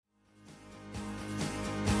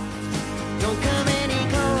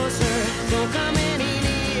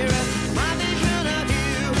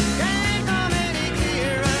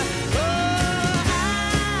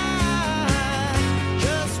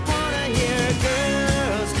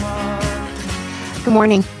Good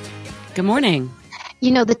morning. Good morning.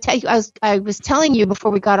 You know, I was telling you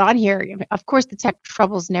before we got on here, of course, the tech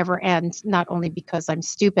troubles never end, not only because I'm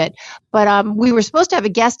stupid, but we were supposed to have a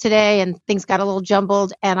guest today and things got a little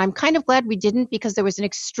jumbled. And I'm kind of glad we didn't because there was an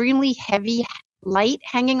extremely heavy light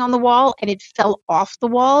hanging on the wall and it fell off the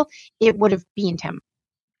wall. It would have beamed him.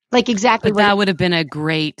 Like exactly. But that would have been a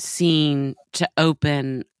great scene to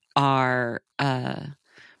open our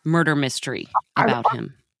murder mystery about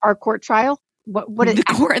him. Our court trial? What is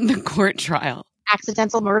the court trial?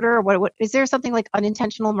 Accidental murder? Or what is there something like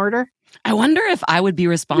unintentional murder? I wonder if I would be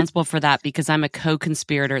responsible for that because I'm a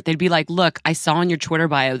co-conspirator. They'd be like, look, I saw in your Twitter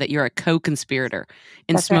bio that you're a co-conspirator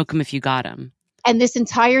and That's smoke him if you got him. And this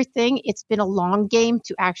entire thing, it's been a long game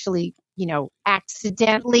to actually,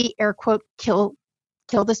 accidentally, air quote, kill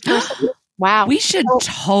this person. Wow. We should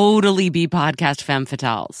totally be podcast femme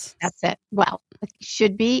fatales. That's it. Well, it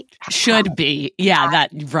should be. Should be. Yeah,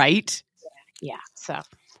 that right. Yeah.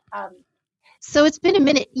 So it's been a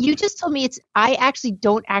minute. You just told me I actually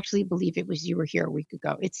don't believe it was you were here a week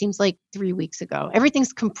ago. It seems like 3 weeks ago.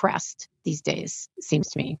 Everything's compressed these days, it seems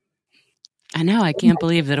to me. I know. I can't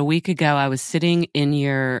believe that a week ago I was sitting in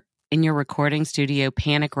your recording studio,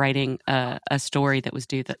 panic writing a story that was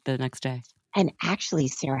due the next day. And actually,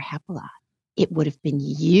 Sarah Hapala, it would have been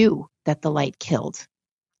you that the light killed.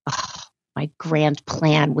 Oh, my grand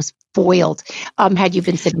plan was foiled. Had you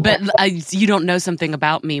been sitting there. But you don't know something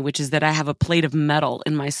about me, which is that I have a plate of metal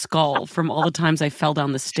in my skull from all the times I fell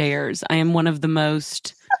down the stairs. I am one of the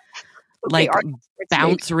most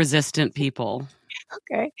bounce resistant people.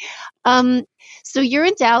 Okay. So you're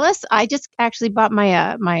in Dallas. I just actually bought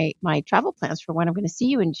my my travel plans for when I'm going to see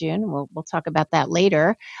you in June. We'll talk about that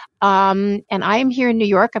later. And I am here in New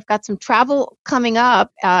York. I've got some travel coming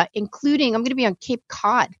up, including I'm going to be on Cape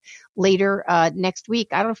Cod later next week.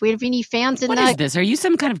 I don't know if we have any fans in What is this? Are you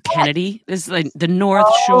some kind of Kennedy? This is like the North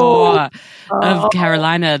Shore of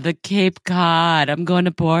Carolina, the Cape Cod. I'm going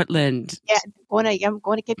to Portland. Yeah, I'm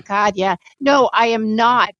going to Cape Cod. Yeah. No, I am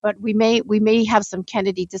not. But we may have some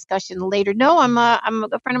Kennedy discussion later. No, I'm a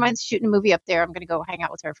friend of mine's shooting a movie up there. I'm going to go hang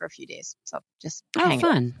out with her for a few days. So just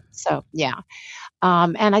fun. So yeah.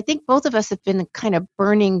 And I think both of us have been kind of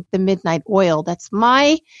burning the midnight oil. That's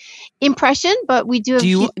my impression. But we do. Do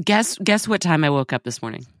you guess what time I woke up this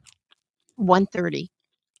morning? 1:30.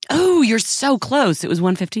 Oh, you're so close. It was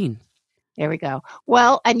 1:15. There we go.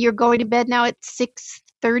 Well, and you're going to bed now at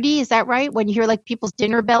 6:30. Is that right? When you hear like people's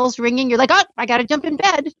dinner bells ringing, you're like, oh, I got to jump in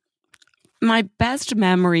bed. My best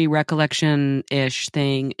memory recollection-ish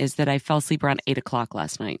thing is that I fell asleep around 8 o'clock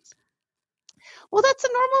last night. Well, that's a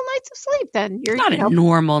normal night of sleep then. You're not a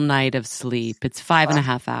normal night of sleep. It's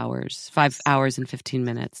 5.5 hours, 5 hours and 15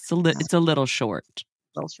 minutes. It's a little short.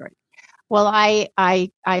 Well,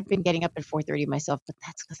 I've been getting up at 4:30 myself, but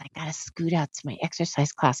that's because I got to scoot out to my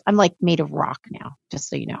exercise class. I'm like made of rock now, just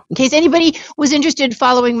so you know. In case anybody was interested in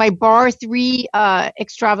following my Bar 3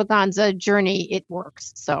 extravaganza journey, it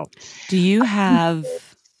works. So, do you have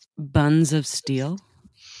buns of steel?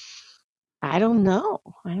 I don't know.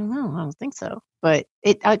 I don't think so. But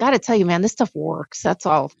I got to tell you, man, this stuff works. That's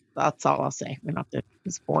all I'll say.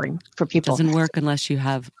 It's boring for people. It doesn't work unless you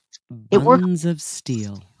have buns of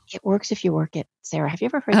steel. It works if you work it. Sarah, have you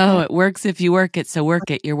ever heard that? Oh, it works if you work it, so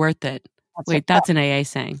work it. You're worth it. That's an AA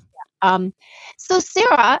saying. So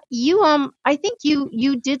Sarah, you I think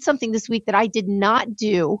you did something this week that I did not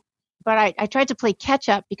do, but I tried to play catch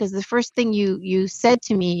up because the first thing you said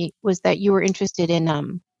to me was that you were interested in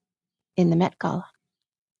the Met Gala.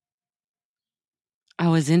 I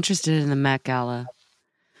was interested in the Met Gala.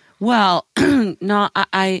 Well, no,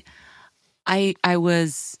 I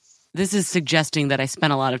was. This is suggesting that I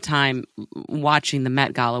spent a lot of time watching the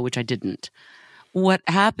Met Gala, which I didn't. What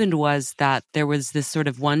happened was that there was this sort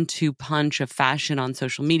of 1-2 punch of fashion on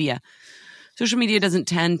social media. Social media doesn't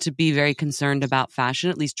tend to be very concerned about fashion,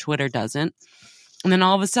 at least Twitter doesn't. And then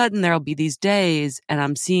all of a sudden there'll be these days and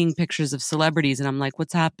I'm seeing pictures of celebrities and I'm like,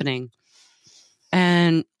 what's happening?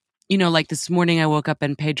 And, like this morning I woke up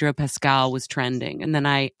and Pedro Pascal was trending. And then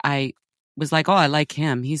I was like, oh, I like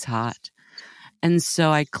him. He's hot. And so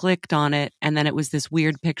I clicked on it, and then it was this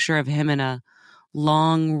weird picture of him in a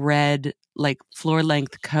long red, like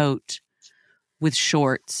floor-length coat with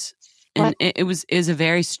shorts. And it was a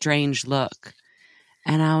very strange look.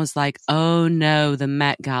 And I was like, oh no, the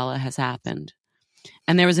Met Gala has happened.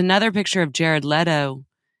 And there was another picture of Jared Leto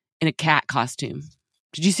in a cat costume.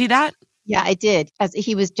 Did you see that? Yeah, I did. As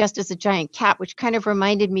he was just as a giant cat, which kind of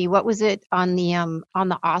reminded me, what was it on the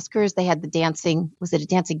Oscars? They had the dancing, was it a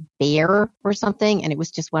dancing bear or something? And it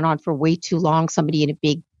was just went on for way too long. Somebody in a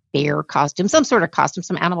big bear costume, some sort of costume,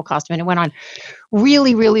 some animal costume. And it went on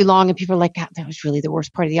really, really long. And people were like, God, that was really the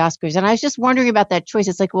worst part of the Oscars. And I was just wondering about that choice.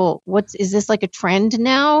 It's like, well, is this like a trend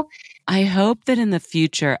now? I hope that in the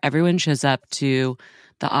future, everyone shows up to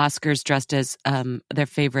the Oscars dressed as their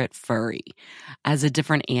favorite furry, as a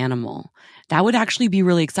different animal. That would actually be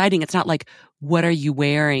really exciting. It's not like, what are you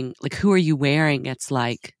wearing? Like, who are you wearing? It's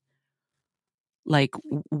like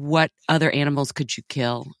what other animals could you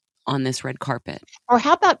kill on this red carpet? Or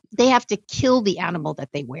how about they have to kill the animal that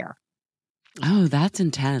they wear? Oh, that's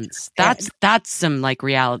intense. That's some like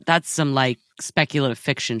reality. That's some like speculative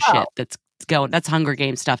fiction shit. That's Hunger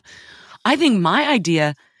Games stuff. I think my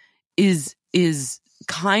idea is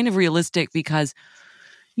kind of realistic because,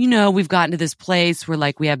 you know, we've gotten to this place where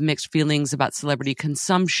like we have mixed feelings about celebrity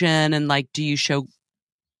consumption and like, do you show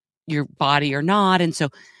your body or not? And so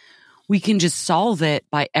we can just solve it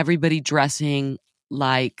by everybody dressing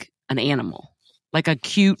like an animal, like a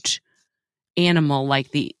cute animal,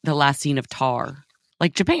 like the last scene of Tar,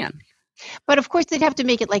 like Japan. But of course, they'd have to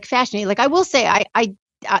make it like fashiony. Like I will say, I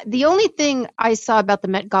the only thing I saw about the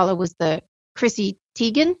Met Gala was the Chrissy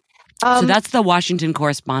Teigen. So that's the Washington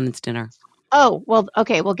Correspondents' Dinner. Oh, well,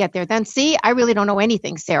 okay, we'll get there then. See, I really don't know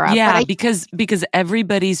anything, Sarah. Yeah, because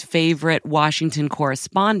everybody's favorite Washington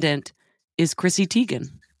correspondent is Chrissy Teigen.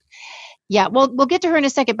 Yeah, well, we'll get to her in a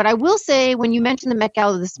second. But I will say, when you mentioned the Met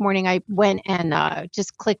Gala this morning, I went and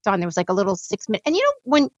just clicked on. There was like a little 6 minute, and you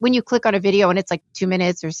know when you click on a video and it's like 2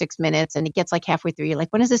 minutes or 6 minutes, and it gets like halfway through, you're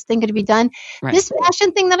like, when is this thing going to be done? Right. This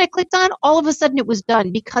fashion thing that I clicked on, all of a sudden it was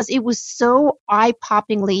done because it was so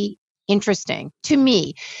eye-poppingly interesting to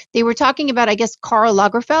me. They were talking about, I guess, Karl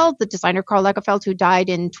Lagerfeld, the designer Karl Lagerfeld, who died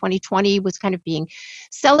in 2020, was kind of being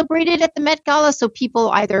celebrated at the Met Gala. So people,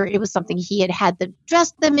 either it was something he had that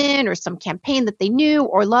dressed them in or some campaign that they knew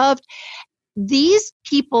or loved. These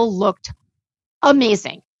people looked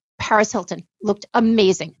amazing. Paris Hilton looked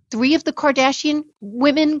amazing. 3 of the Kardashian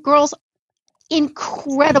girls,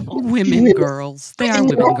 incredible. Women girls. They are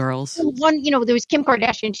women girls. One, you know, there was Kim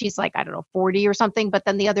Kardashian. She's like, I don't know, 40 or something. But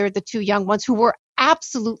then the 2 young ones who were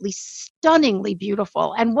absolutely stunningly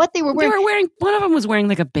beautiful. And what they were wearing. One of them was wearing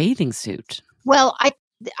like a bathing suit. Well,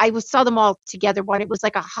 I saw them all together. One, it was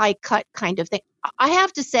like a high cut kind of thing. I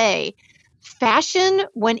have to say, fashion,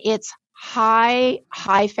 when it's high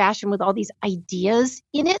fashion with all these ideas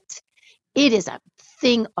in it, it is a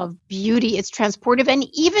thing of beauty. It's transportive. And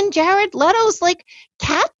even Jared Leto's like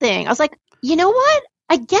cat thing, I was like, you know what?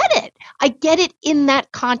 I get it. I get it in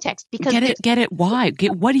that context. Because get it. Why?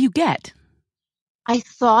 What do you get? I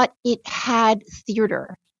thought it had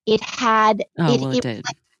theater. It had it did.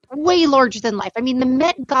 Like way larger than life. I mean, the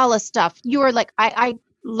Met Gala stuff, you're like, I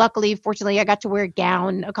luckily, fortunately, I got to wear a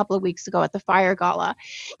gown a couple of weeks ago at the Fire Gala.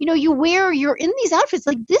 You know, you're in these outfits,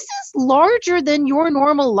 like this is larger than your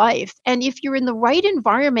normal life. And if you're in the right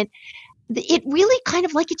environment, it really kind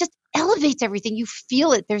of like, it just elevates everything. You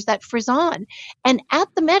feel it. There's that frisson. And at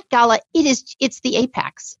the Met Gala, it's the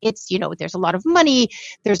apex. It's, you know, there's a lot of money,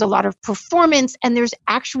 there's a lot of performance, and there's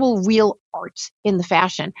actual real art in the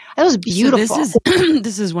fashion. That was beautiful. So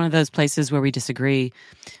this is one of those places where we disagree,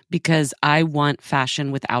 because I want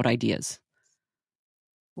fashion without ideas.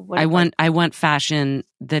 I want fashion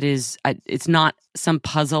that is, it's not some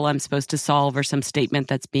puzzle I'm supposed to solve or some statement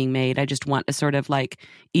that's being made. I just want a sort of like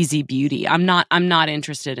easy beauty. I'm not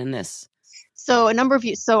interested in this. So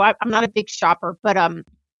I'm not a big shopper, but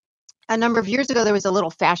a number of years ago, there was a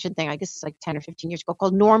little fashion thing, I guess it's like 10 or 15 years ago,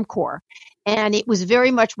 called Normcore. And it was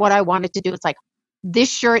very much what I wanted to do. It's like,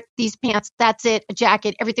 this shirt, these pants, that's it, a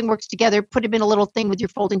jacket, everything works together. Put them in a little thing with your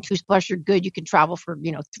folding toothbrush, you're good. You can travel for,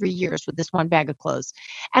 3 years with this one bag of clothes.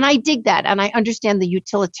 And I dig that. And I understand the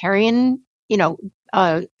utilitarian,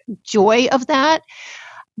 joy of that.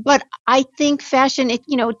 But I think fashion,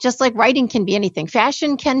 just like writing can be anything.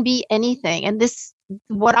 Fashion can be anything. And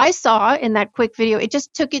what I saw in that quick video, it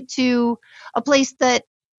just took it to a place that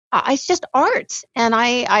it's just art, and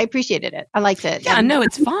I appreciated it. I liked it. Yeah, no,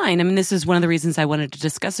 it's fine. I mean, this is one of the reasons I wanted to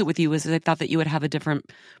discuss it with you, is I thought that you would have a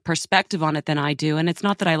different perspective on it than I do. And it's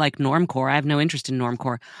not that I like normcore. I have no interest in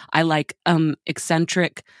normcore. I like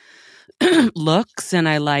eccentric looks, and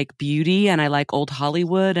I like beauty, and I like old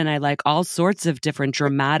Hollywood, and I like all sorts of different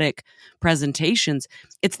dramatic presentations.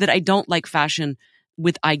 It's that I don't like fashion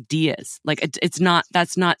with ideas. Like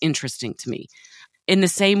that's not interesting to me. In the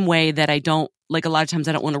same way that I don't, like, a lot of times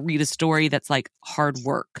I don't want to read a story that's like hard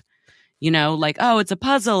work, like, oh, it's a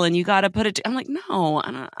puzzle and you got to put it. I'm like, no,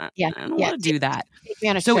 I don't want to do that.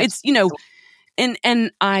 So it's, and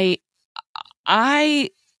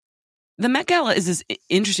the Met Gala is this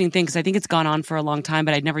interesting thing, because I think it's gone on for a long time,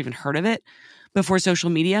 but I'd never even heard of it. before social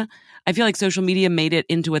media. I feel like social media made it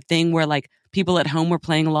into a thing where like people at home were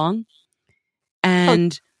playing along.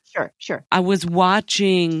 And sure. I was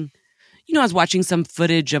watching some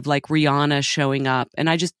footage of like Rihanna showing up. And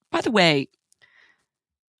I just, by the way,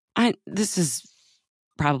 this is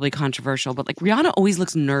probably controversial, but like Rihanna always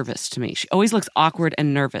looks nervous to me. She always looks awkward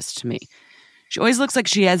and nervous to me. She always looks like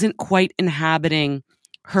she isn't quite inhabiting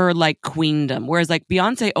her like queendom. Whereas like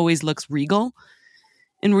Beyonce always looks regal.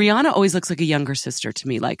 And Rihanna always looks like a younger sister to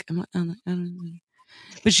me. Like,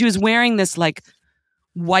 but she was wearing this like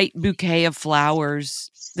white bouquet of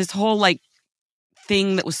flowers, this whole like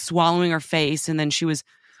thing that was swallowing her face. And then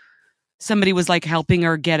somebody was like helping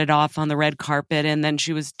her get it off on the red carpet. And then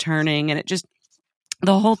she was turning, and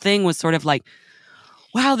the whole thing was sort of like,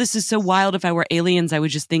 wow, this is so wild. If I were aliens, I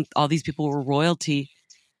would just think all these people were royalty.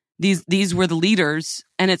 These were the leaders.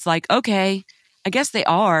 And it's like, okay, I guess they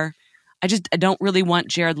are. I don't really want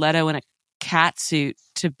Jared Leto in a cat suit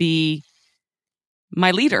to be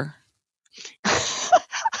my leader.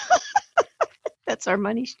 That's our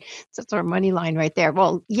money. That's our money line right there.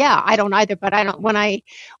 Well, yeah, I don't either, but I don't. When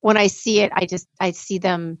I see it, I see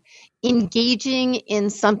them engaging in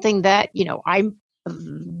something that I'm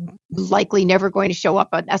likely never going to show up,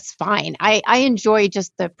 but that's fine. I enjoy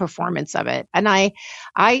just the performance of it, and I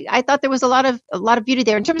thought there was a lot of beauty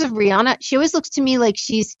there. In terms of Rihanna, she always looks to me like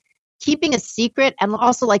she's keeping a secret, and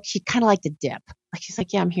also like she kind of like to dip. Like she's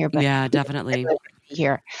like, yeah, I'm here, but yeah, definitely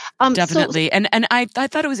here. Definitely. And I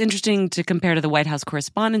thought it was interesting to compare to the White House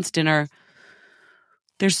Correspondents' Dinner.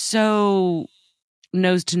 They're so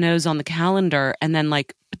nose to nose on the calendar, and then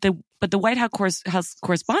like, but the White House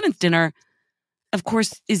Correspondents' Dinner, of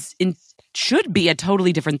course, should be a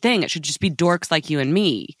totally different thing. It should just be dorks like you and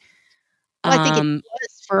me. Well, I think it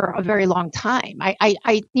was for a very long time.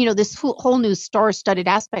 I this whole new star-studded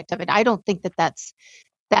aspect of it. I don't think that's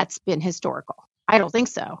been historical. I don't think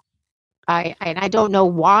so. I don't know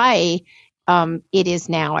why it is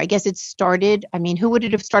now. I guess it started. I mean, who would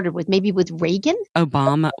it have started with? Maybe with Reagan?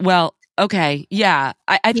 Obama. Well, okay, yeah.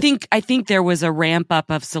 I think there was a ramp up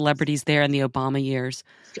of celebrities there in the Obama years.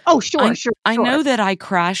 Oh, sure. I know that I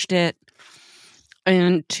crashed it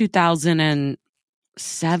in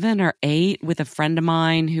 2007 or 8 with a friend of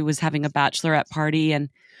mine who was having a bachelorette party, and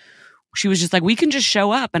she was just like, we can just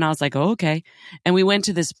show up. And I was like, oh, okay. And we went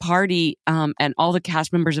to this party, and all the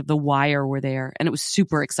cast members of The Wire were there. And it was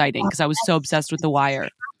super exciting because I was so obsessed with The Wire.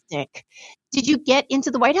 Did you get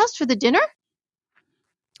into the White House for the dinner?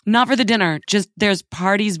 Not for the dinner. Just there's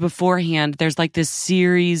parties beforehand. There's like this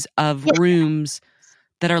series of rooms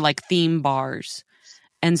that are like theme bars.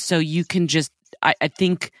 And so you can just, I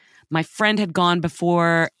think my friend had gone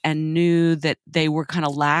before and knew that they were kind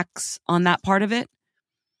of lax on that part of it.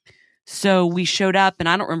 So we showed up, and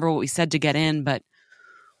I don't remember what we said to get in, but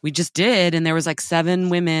we just did. And there was like 7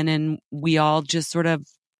 women, and we all just sort of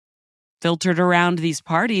filtered around these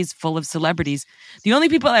parties full of celebrities. The only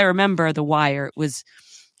people I remember at The Wire, it was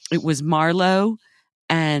Marlo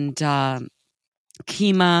and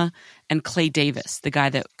Kima and Clay Davis, the guy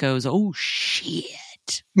that goes, oh shit.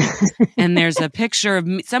 And there's a picture of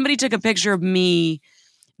me. Somebody took a picture of me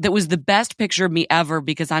that was the best picture of me ever,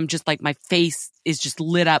 because I'm just like, my face is just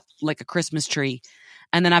lit up like a Christmas tree.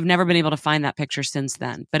 And then I've never been able to find that picture since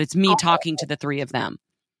then. But it's me talking to the 3 of them.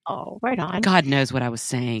 Oh, right on. God knows what I was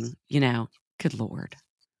saying, good Lord.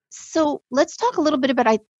 So let's talk a little bit about,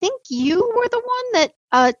 I think you were the one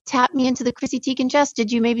that tapped me into the Chrissy Teigen Jess.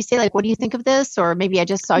 Did you maybe say like, what do you think of this? Or maybe I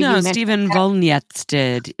just saw you. No, Stephen Volnietz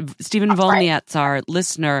did. Stephen Volnietz, our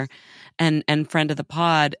listener and friend of the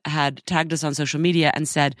pod, had tagged us on social media and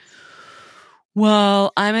said,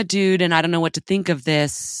 well, I'm a dude and I don't know what to think of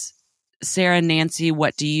this. Sarah and Nancy,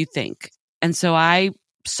 what do you think? And so I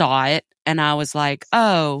saw it and I was like,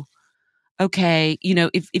 oh, okay.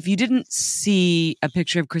 If you didn't see a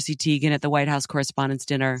picture of Chrissy Teigen at the White House Correspondents'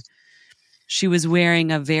 Dinner, she was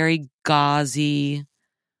wearing a very gauzy,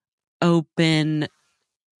 open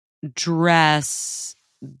dress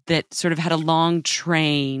that sort of had a long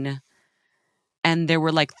train. And there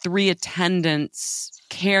were like 3 attendants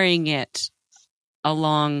carrying it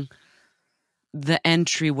along the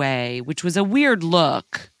entryway, which was a weird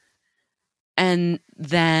look. And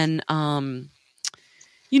then, and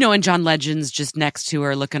John Legend's just next to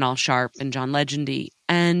her looking all sharp and John Legendy.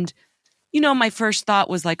 And, my first thought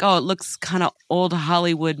was like, oh, it looks kind of old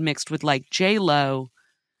Hollywood mixed with like J-Lo.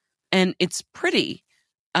 And it's pretty.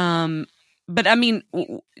 But I mean,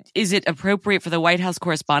 is it appropriate for the White House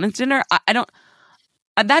Correspondents' Dinner? I don't.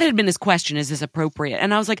 That had been his question, is this appropriate?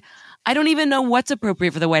 And I was like, I don't even know what's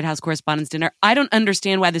appropriate for the White House Correspondents' Dinner. I don't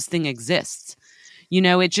understand why this thing exists.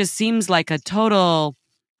 It just seems like a total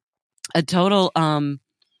a total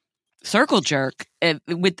circle jerk. I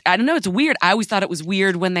don't know, it's weird. I always thought it was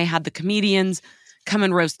weird when they had the comedians come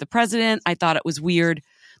and roast the president. I thought it was weird.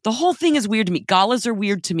 The whole thing is weird to me. Galas are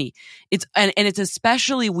weird to me. And it's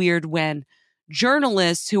especially weird when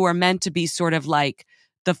journalists who are meant to be sort of like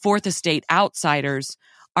the fourth estate outsiders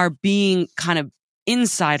are being kind of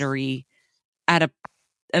insidery at a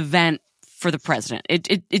event for the president.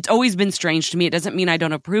 It's always been strange to me. It doesn't mean I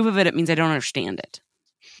don't approve of it. It means I don't understand it.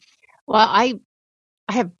 Well, I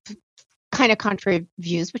have kind of contrary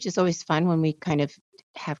views, which is always fun when we kind of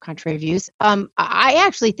have contrary views. I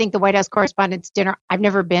actually think the White House Correspondents' Dinner, I've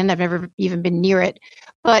never even been near it,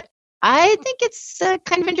 but I think it's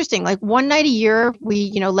kind of interesting. Like one night a year,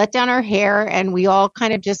 we, let down our hair and we all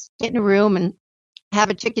kind of just get in a room and have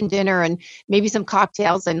a chicken dinner and maybe some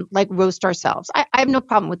cocktails and like roast ourselves. I have no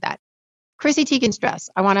problem with that. Chrissy Teigen's dress.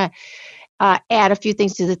 I want to add a few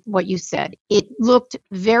things to what you said. It looked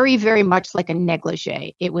very, very much like a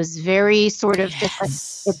negligee. It was very sort of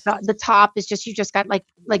just like, the top is just, you just got like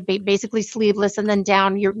basically sleeveless, and then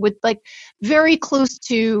down you're with like very close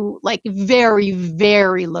to like very,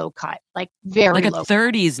 very low cut, like very like low a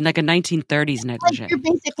 30s, like a 1930s negligee. Like you're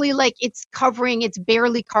basically like it's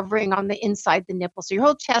barely covering on the inside the nipple. So your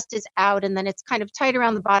whole chest is out, and then it's kind of tight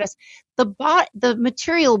around the bodice. The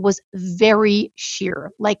material was very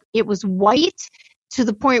sheer, like it was white to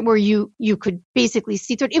the point where you could basically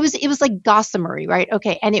see through it. It was like gossamery, right?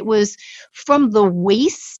 Okay, and it was from the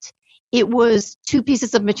waist. It was two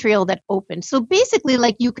pieces of material that opened. So basically,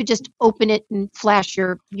 like you could just open it and flash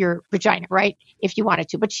your vagina, right, if you wanted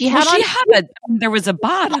to. But there was a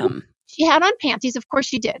bottom. She had on panties, of course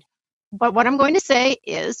she did. But what I'm going to say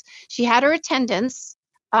is she had her attendants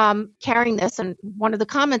carrying this, and one of the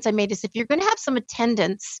comments I made is, if you're going to have some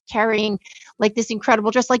attendants carrying like this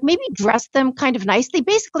incredible dress, like maybe dress them kind of nice. They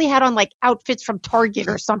basically had on like outfits from Target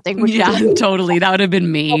or something. Yeah, totally. That would have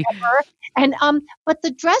been me. And but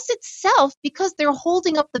the dress itself, because they're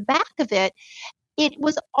holding up the back of it, it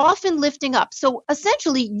was often lifting up. So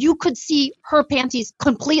essentially you could see her panties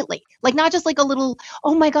completely, like not just like a little,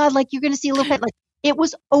 oh my God, like you're going to see a little bit, like it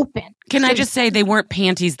was open. Can I just say they weren't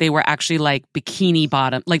panties. They were actually like bikini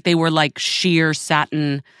bottom. Like they were like sheer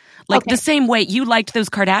satin, like the same way you liked those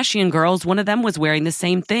Kardashian girls. One of them was wearing the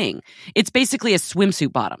same thing. It's basically a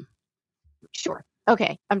swimsuit bottom. Sure.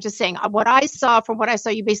 Okay. I'm just saying from what I saw,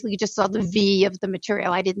 you basically just saw the V of the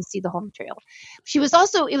material. I didn't see the whole material. She was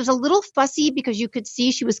also, it was a little fussy because you could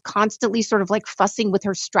see she was constantly sort of like fussing with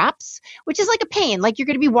her straps, which is like a pain. Like you're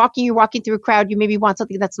going to be you're walking through a crowd. You maybe want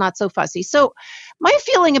something that's not so fussy. So my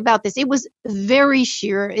feeling about this, it was very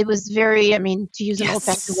sheer. It was very, to use an old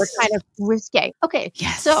fashioned word, kind of risque. Okay.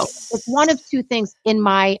 Yes. So it's one of two things in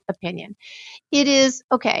my opinion. It is,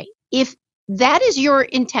 okay, if that is your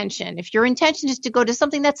intention, if your intention is to go to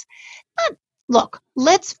something that's not, look,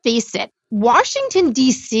 let's face it, Washington,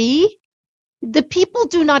 D.C., the people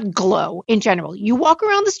do not glow in general. You walk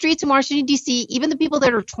around the streets in Washington, D.C., even the people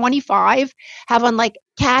that are 25 have on like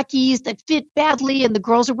khakis that fit badly, and the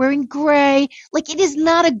girls are wearing gray. Like it is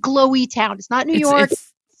not a glowy town. It's not New York.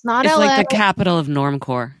 It's not LA. It's like the capital of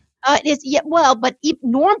normcore. It is, yeah, well, but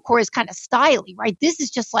normcore is kind of stylish, right? This is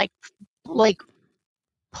just like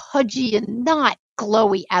pudgy and not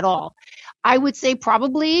glowy at all. I would say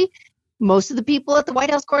probably most of the people at the White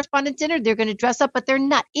House Correspondents' Dinner, they're going to dress up, but they're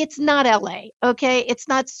not. It's not LA, okay? It's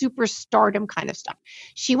not super stardom kind of stuff.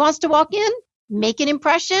 She wants to walk in, make an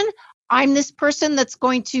impression. I'm this person that's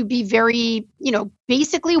going to be very,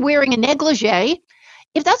 basically wearing a negligee.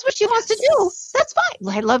 If that's what she wants to do, that's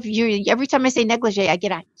fine. I love you. Every time I say negligee, I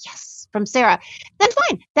get a yes from Sarah. Then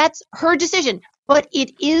fine. That's her decision. But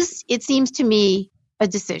it seems to me, a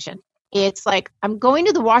decision. It's like, I'm going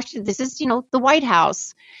to the Washington, this is, the White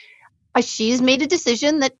House. She's made a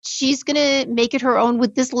decision that she's going to make it her own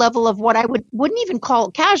with this level of what I wouldn't even call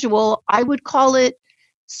it casual. I would call it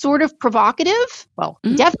sort of provocative. Well,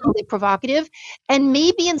 definitely provocative, and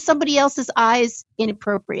maybe in somebody else's eyes,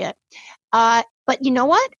 inappropriate. But you know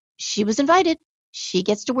what? She was invited. She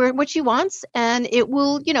gets to wear what she wants, and it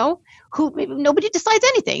will, nobody decides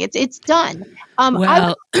anything. It's done.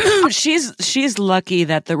 She's lucky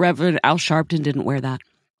that the Reverend Al Sharpton didn't wear that.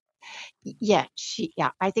 Yeah,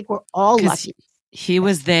 I think we're all lucky. He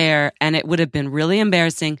was there, and it would have been really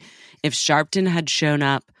embarrassing if Sharpton had shown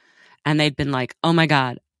up and they'd been like, "Oh my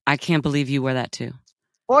God, I can't believe you wear that too."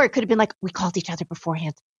 Or it could have been like, we called each other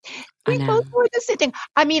beforehand. I know.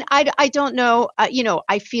 I don't know.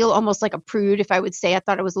 I feel almost like a prude if I would say I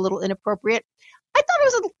thought it was a little inappropriate. I thought it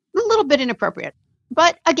was a little bit inappropriate.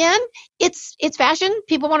 But again, it's fashion.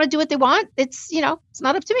 People want to do what they want. It's, it's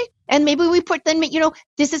not up to me. And maybe we put then,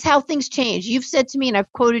 this is how things change. You've said to me, and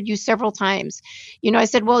I've quoted you several times, I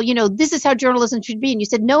said, well, this is how journalism should be. And you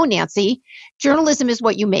said, no, Nancy, journalism is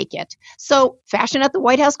what you make it. So fashion at the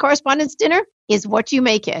White House Correspondents' Dinner is what you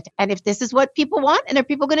make it. And if this is what people want and are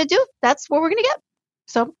people going to do, that's what we're going to get.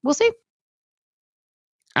 So we'll see.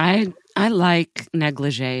 I like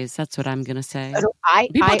negligees. That's what I'm going to say.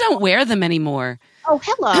 People don't wear them anymore. Oh,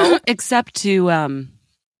 hello. Except to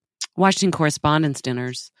Washington Correspondents'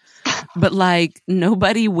 Dinners. But like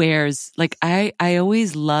nobody wears, like I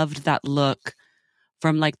always loved that look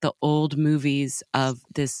from like the old movies of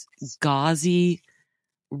this gauzy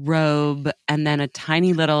robe and then a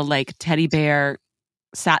tiny little like teddy bear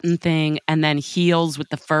satin thing and then heels with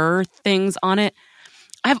the fur things on it.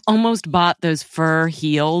 I've almost bought those fur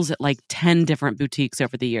heels at like 10 different boutiques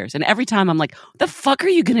over the years. And every time I'm like, what the fuck are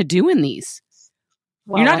you going to do in these?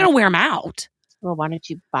 Well, you're not going to wear them out. Well, why don't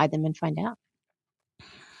you buy them and find out?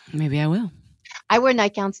 Maybe I will. I wear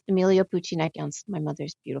nightgowns, Emilio Pucci nightgowns. My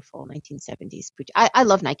mother's beautiful 1970s Pucci. I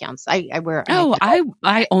love nightgowns. I wear.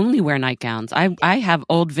 I only wear nightgowns. I have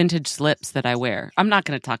old vintage slips that I wear. I'm not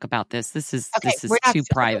going to talk about this. This is too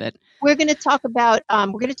private. We're going to talk about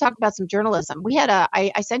some journalism. We had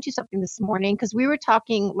I sent you something this morning because we were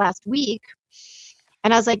talking last week,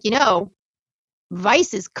 and I was like,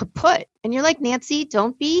 Vice is kaput, and you're like, Nancy,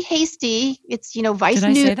 don't be hasty. It's Vice. Did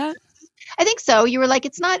I say that? I think so. You were like,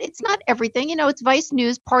 it's not everything. It's Vice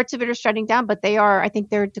News. Parts of it are shutting down, but I think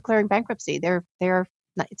they're declaring bankruptcy.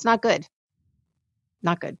 It's not good.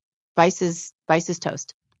 Not good. Vice is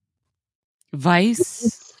toast.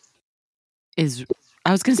 Vice is,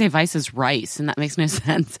 I was going to say Vice is rice, and that makes no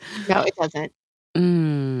sense. No, it doesn't.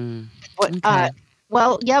 Okay.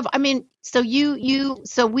 Well, yeah, I mean, so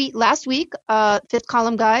we last week, Fifth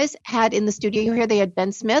Column guys had in the studio here, they had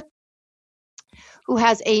Ben Smith, who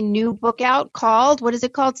has a new book out called, what is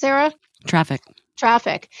it called, Sarah? Traffic.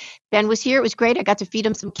 Ben was here. It was great. I got to feed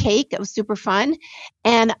him some cake. It was super fun.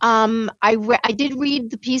 And I did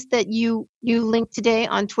read the piece that you linked today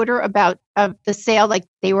on Twitter about the sale. Like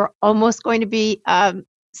they were almost going to be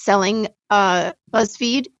selling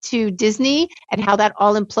BuzzFeed to Disney and how that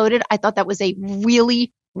all imploded. I thought that was a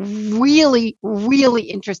really, really, really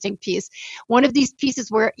interesting piece. One of these pieces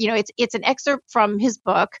where, it's an excerpt from his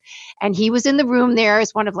book, and he was in the room there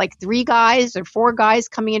as one of like 3 guys or 4 guys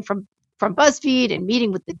coming in from BuzzFeed and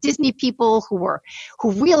meeting with the Disney people who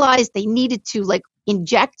realized they needed to like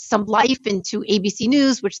inject some life into ABC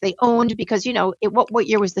News, which they owned because, what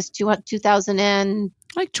year was this? 2000 and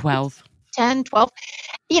like 12. 10, 12.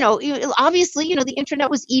 Obviously, the internet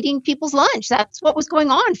was eating people's lunch. That's what was going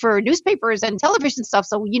on for newspapers and television stuff.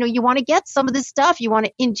 So, you want to get some of this stuff. You want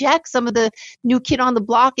to inject some of the new kid on the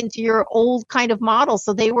block into your old kind of model.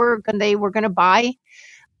 So they were going to buy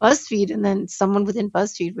BuzzFeed, and then someone within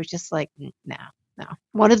BuzzFeed was just like, no.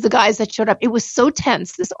 One of the guys that showed up, it was so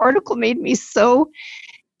tense. This article made me so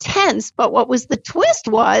tense. But what was the twist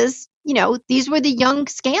was, these were the young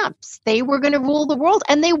scamps. They were going to rule the world,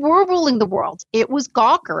 and they were ruling the world. It was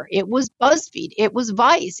Gawker. It was BuzzFeed. It was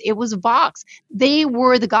Vice. It was Vox. They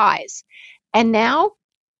were the guys. And now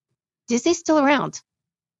Disney's still around.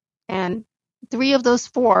 And 3 of those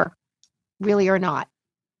 4 really are not.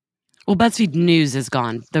 Well, BuzzFeed News is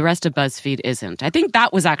gone. The rest of BuzzFeed isn't. I think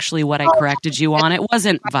that was actually what I corrected you on. It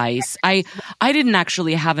wasn't Vice. I didn't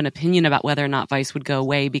actually have an opinion about whether or not Vice would go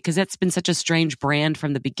away because it's been such a strange brand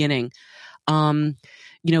from the beginning. BuzzFeed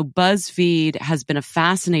has been a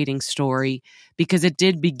fascinating story because it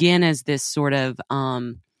did begin as this sort of,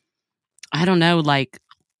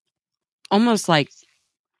 almost like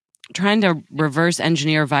trying to reverse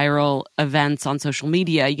engineer viral events on social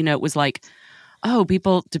media. It was like, do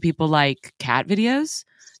people like cat videos?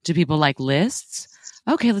 Do people like lists?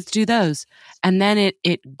 Okay, let's do those. And then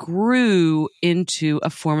it grew into a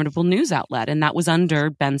formidable news outlet, and that was under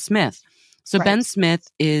Ben Smith. So right. Ben Smith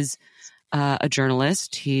is a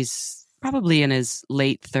journalist. He's probably in his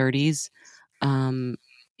late 30s. I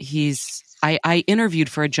interviewed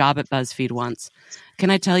for a job at BuzzFeed once. Can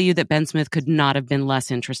I tell you that Ben Smith could not have been less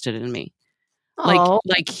interested in me?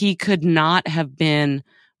 Like he could not have been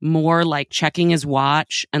more like checking his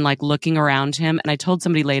watch and like looking around him. And I told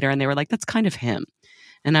somebody later and they were like, that's kind of him.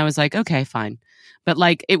 And I was like, okay, fine. But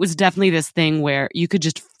like, it was definitely this thing where you could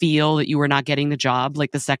just feel that you were not getting the job.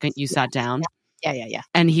 Like the second you sat down. Yeah.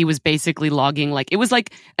 And he was basically logging, like, it was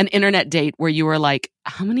like an internet date where you were like,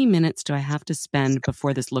 how many minutes do I have to spend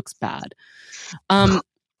before this looks bad?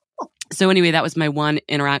 So anyway, that was my one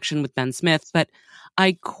interaction with Ben Smith, but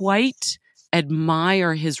I quite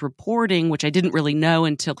admire his reporting, which I didn't really know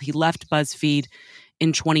until he left BuzzFeed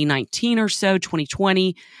in 2019 or so,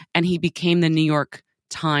 2020, and he became the New York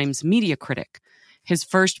Times media critic. His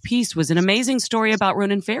first piece was an amazing story about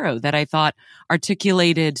Ronan Farrow that I thought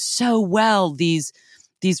articulated so well these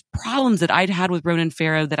problems that I'd had with Ronan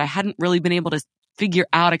Farrow that I hadn't really been able to figure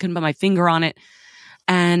out. I couldn't put my finger on it.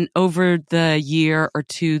 And over the year or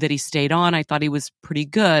two that he stayed on, I thought he was pretty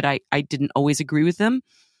good. I didn't always agree with him.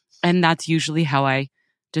 And that's usually how I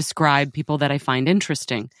describe people that I find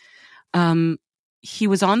interesting. He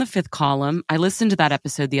was on the Fifth Column. I listened to that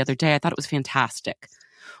episode the other day. I thought it was fantastic.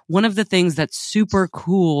 One of the things that's super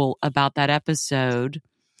cool about that episode,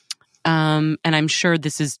 and I'm sure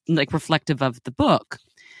this is like reflective of the book,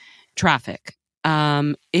 Traffic,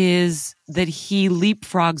 is that he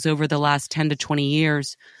leapfrogs over the last 10 to 20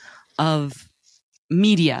 years of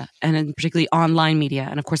media, and particularly online media.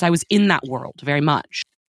 And of course, I was in that world very much.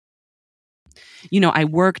 I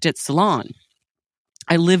worked at Salon.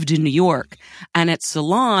 I lived in New York, and at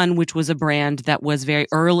Salon, which was a brand that was very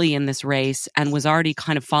early in this race and was already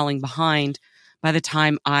kind of falling behind by the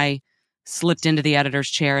time I slipped into the editor's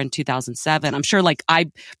chair in 2007. I'm sure I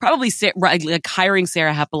probably hiring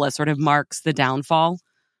Sarah Hepola sort of marks the downfall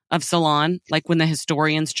of Salon. Like when the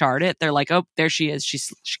historians chart it, they're like, oh, there she is. She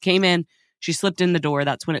came in, she slipped in the door.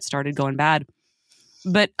 That's when it started going bad.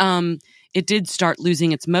 But it did start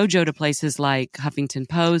losing its mojo to places like Huffington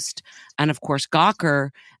Post and, of course,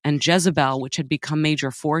 Gawker and Jezebel, which had become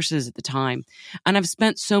major forces at the time. And I've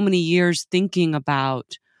spent so many years thinking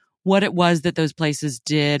about what it was that those places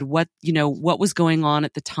did, what was going on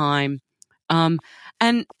at the time. And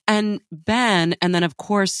Ben, and then, of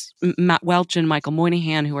course, Matt Welch and Michael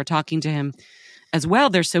Moynihan, who are talking to him as well.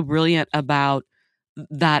 They're so brilliant about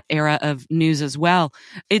that era of news as well.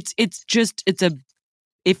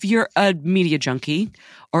 If you're a media junkie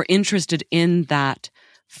or interested in that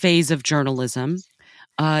phase of journalism,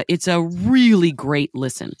 it's a really great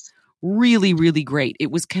listen. Really, really great.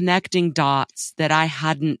 It was connecting dots that I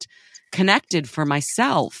hadn't connected for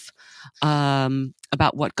myself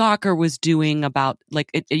about what Gawker was doing, about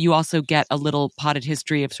you also get a little potted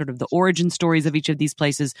history of sort of the origin stories of each of these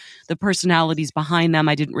places, the personalities behind them.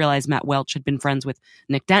 I didn't realize Matt Welch had been friends with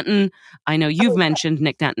Nick Denton. I know you've mentioned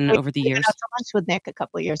Nick Denton over the years. I went out to lunch with Nick a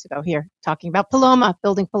couple of years ago here, talking about Paloma,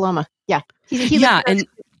 building Paloma. Yeah. And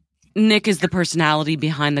Nick is the personality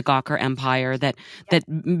behind the Gawker empire that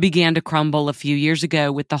began to crumble a few years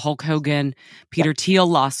ago with the Hulk Hogan, Peter Thiel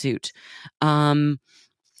lawsuit.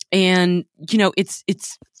 And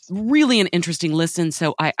it's really an interesting listen.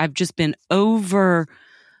 So I've just been overburdened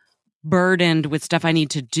with stuff I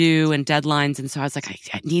need to do and deadlines. And so I was like,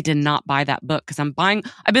 I need to not buy that book because I've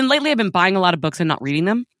been buying a lot of books and not reading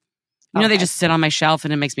them. They just sit on my shelf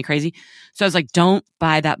and it makes me crazy. So I was like, don't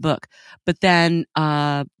buy that book. But then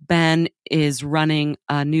Ben is running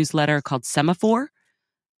a newsletter called Semaphore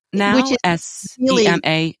now, which is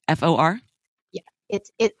SEMAFOR. Yeah,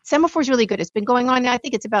 Semaphore's really good. It's been going on now. I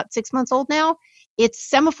think it's about 6 months old now.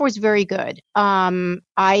 Semaphore's very good.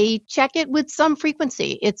 I check it with some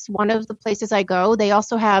frequency. It's one of the places I go. They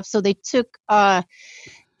also have, so they took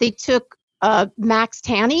Max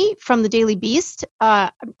Tanney from the Daily Beast.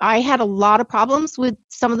 I had a lot of problems with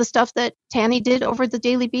some of the stuff that Tanney did over the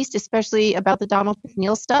Daily Beast, especially about the Donald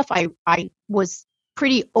McNeil stuff. I was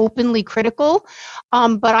pretty openly critical,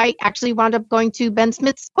 but I actually wound up going to Ben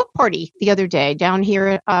Smith's book party the other day down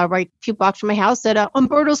here, right a few blocks from my house at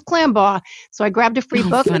Umberto's Clam Bar. So I grabbed a free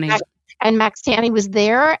book. And Max Tanney was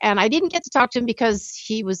there, and I didn't get to talk to him because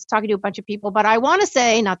he was talking to a bunch of people. But I want to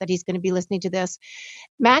say, not that he's going to be listening to this,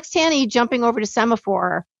 Max Tanney jumping over to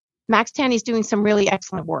Semaphore, Max Tanney's doing some really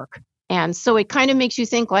excellent work. And so it kind of makes you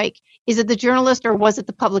think, is it the journalist or was it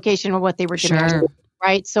the publication or what they were demanding? Sure.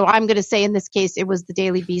 Right. So I'm going to say in this case, it was the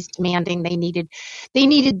Daily Beast demanding they needed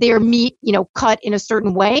their meat, cut in a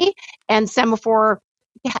certain way, and Semaphore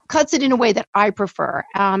cuts it in a way that I prefer.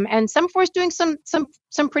 And Semaphore is doing some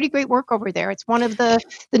pretty great work over there. It's one of the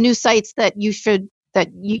new sites that you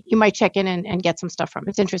might check in and get some stuff from.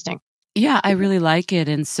 It's interesting. Yeah, I really like it.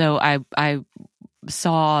 And so I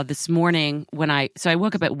saw this morning so I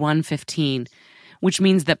woke up at 1:15, which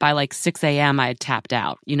means that by 6 a.m. I had tapped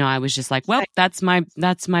out. I was just like, well, that's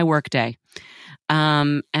my work day.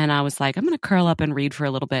 And I was like, I'm going to curl up and read for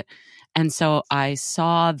a little bit. And so I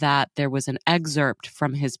saw that there was an excerpt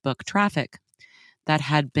from his book, Traffic, that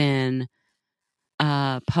had been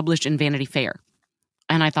published in Vanity Fair.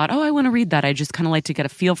 And I thought, I want to read that. I just kind of like to get a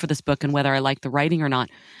feel for this book and whether I like the writing or not.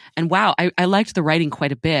 And wow, I liked the writing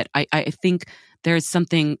quite a bit. I think there's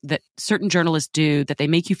something that certain journalists do that they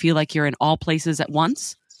make you feel like you're in all places at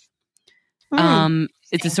once.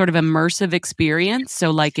 It's a sort of immersive experience.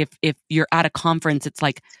 So like if you're at a conference, it's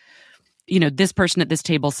like, this person at this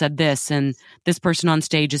table said this, and this person on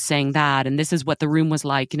stage is saying that, and this is what the room was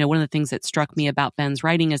like. One of the things that struck me about Ben's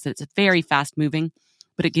writing is that it's very fast moving,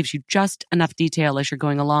 but it gives you just enough detail as you're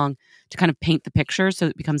going along to kind of paint the picture so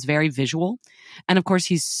it becomes very visual. And of course,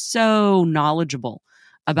 he's so knowledgeable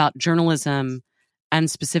about journalism and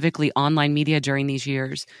specifically online media during these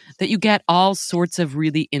years that you get all sorts of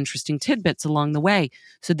really interesting tidbits along the way.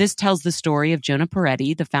 So this tells the story of Jonah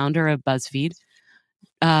Peretti, the founder of BuzzFeed,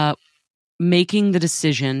 making the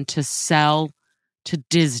decision to sell to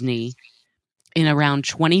Disney in around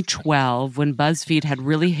 2012 when BuzzFeed had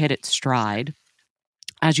really hit its stride.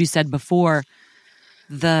 As you said before,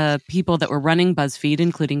 the people that were running BuzzFeed,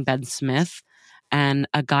 including Ben Smith and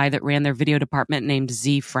a guy that ran their video department named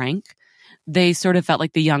Z Frank, they sort of felt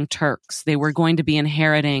like the Young Turks. They were going to be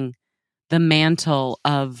inheriting the mantle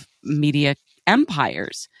of media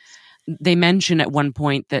empires. They mentioned at one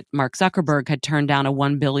point that Mark Zuckerberg had turned down a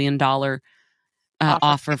 $1 billion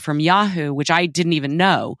offer from Yahoo, which I didn't even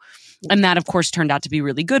know. And that, of course, turned out to be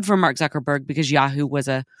really good for Mark Zuckerberg because Yahoo was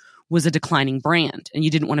a declining brand, and you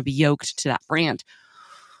didn't want to be yoked to that brand.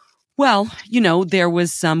 Well, there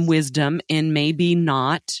was some wisdom in maybe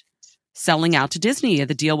not selling out to Disney.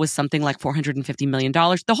 The deal was something like $450 million.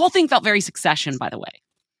 The whole thing felt very Succession, by the way.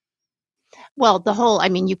 Well,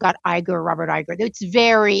 you've got Robert Iger. It's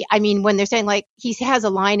very, when they're saying, like, he has a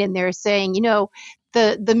line in there saying,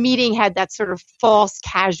 the meeting had that sort of false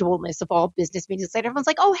casualness of all business meetings. Like, everyone's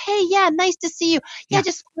like, oh, hey, yeah, nice to see you. Yeah,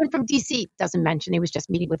 just went from DC. Doesn't mention he was just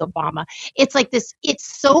meeting with Obama. It's like this, it's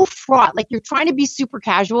so fraught. Like, you're trying to be super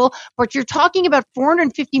casual, but you're talking about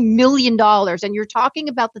 $450 million, and you're talking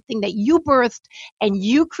about the thing that you birthed and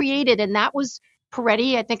you created, and that was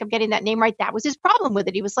Peretti. I think I'm getting that name right. That was his problem with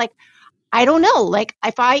it. He was like, I don't know. Like,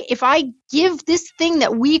 if I give this thing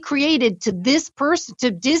that we created to this person, to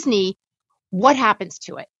Disney, what happens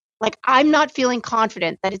to it? Like, I'm not feeling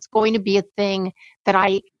confident that it's going to be a thing that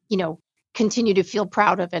I, continue to feel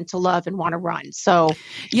proud of and to love and want to run. So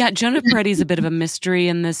yeah, Jonah Peretti's a bit of a mystery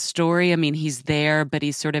in this story. He's there, but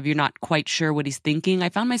he's sort of, you're not quite sure what he's thinking. I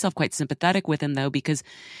found myself quite sympathetic with him though, because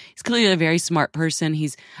he's clearly a very smart person.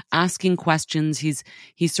 He's asking questions. He's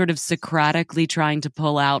sort of Socratically trying to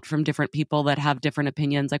pull out from different people that have different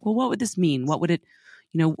opinions. Like, well, what would this mean? What would it,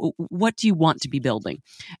 what do you want to be building?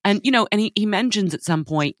 And, and he mentions at some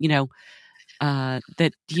point,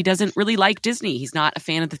 that he doesn't really like Disney. He's not a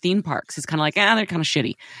fan of the theme parks. He's kind of like, they're kind of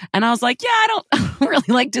shitty. And I was like, yeah, I don't really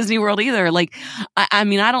like Disney World either. Like, I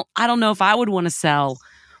don't know if I would want to sell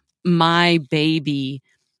my baby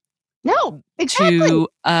no, exactly. to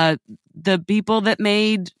the people that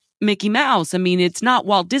made Mickey Mouse. It's not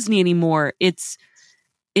Walt Disney anymore. It's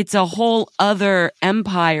a whole other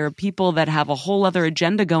empire, people that have a whole other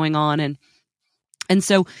agenda going on. And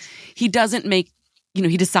so he doesn't make,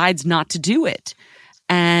 he decides not to do it.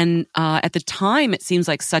 And at the time, it seems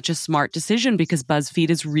like such a smart decision because BuzzFeed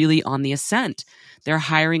is really on the ascent. They're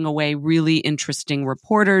hiring away really interesting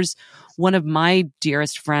reporters. One of my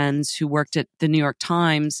dearest friends who worked at the New York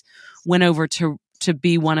Times went over to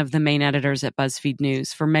be one of the main editors at BuzzFeed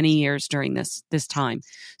News for many years during this time.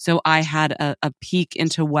 So I had a peek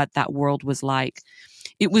into what that world was like.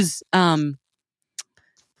 It was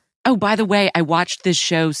oh, by the way, I watched this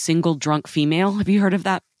show, Single Drunk Female. Have you heard of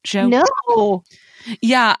that show? No.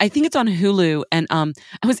 Yeah, I think it's on Hulu. And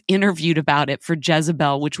I was interviewed about it for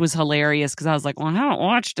Jezebel, which was hilarious because I was like, well, I haven't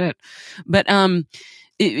watched it. But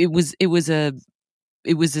it was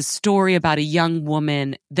a story about a young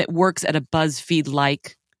woman that works at a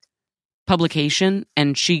BuzzFeed-like publication,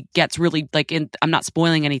 and she gets really I'm not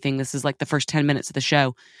spoiling anything. This is like the first 10 minutes of the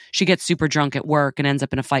show. She gets super drunk at work and ends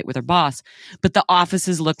up in a fight with her boss. But the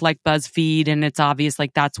offices look like BuzzFeed, and it's obvious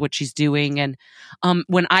like that's what she's doing. And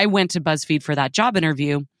when I went to BuzzFeed for that job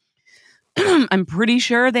interview, I'm pretty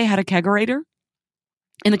sure they had a kegerator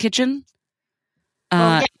in the kitchen.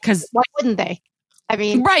 Because why wouldn't they?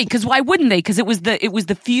 Right, because why wouldn't they? Because it was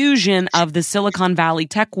the fusion of the Silicon Valley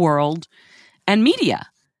tech world and media.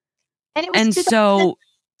 And it was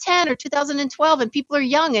 2010 or 2012, and people are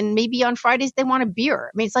young, and maybe on Fridays they want a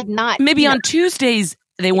beer. It's like not. Maybe on Tuesdays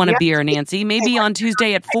they want a beer, Nancy. Maybe on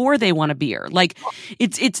Tuesday at 4 they want a beer. Like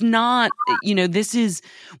it's not.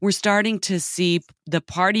 We're starting to see the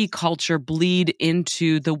party culture bleed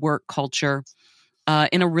into the work culture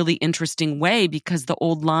in a really interesting way because the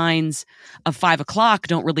old lines of 5 o'clock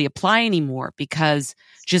don't really apply anymore because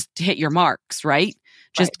just hit your marks, right?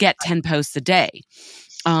 Just get 10 posts a day.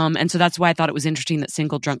 And so that's why I thought it was interesting that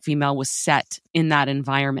Single Drunk Female was set in that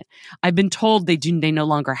environment. I've been told they no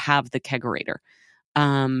longer have the kegerator.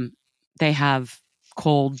 they have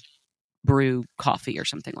cold brew coffee or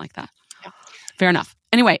something like that. Yeah. Fair enough.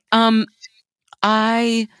 Anyway,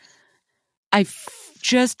 I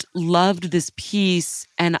just loved this piece,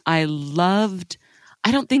 and I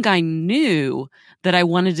don't think I knew that I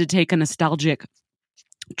wanted to take a nostalgic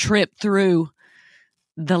trip through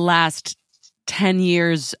the last 10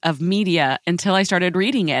 years of media until I started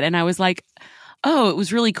reading it. And I was like, oh, it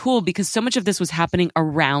was really cool because so much of this was happening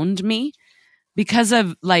around me because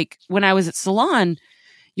of like when I was at Salon,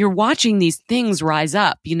 you're watching these things rise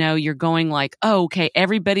up, you're going like, oh, okay,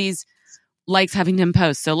 everybody's likes Huffington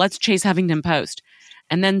Post. So let's chase Huffington Post.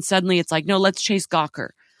 And then suddenly it's like, no, let's chase Gawker.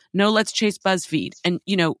 No, let's chase BuzzFeed. And,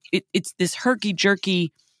 it's this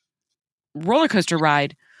herky-jerky roller coaster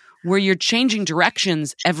ride where you're changing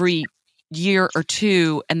directions every year or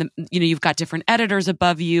two. And, you've got different editors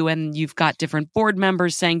above you and you've got different board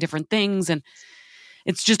members saying different things. And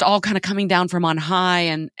it's just all kind of coming down from on high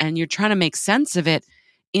and you're trying to make sense of it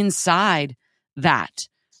inside that.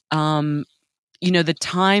 The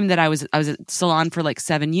time that I was at Salon for like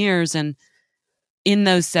 7 years, and in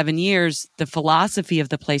those 7 years, the philosophy of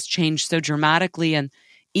the place changed so dramatically, and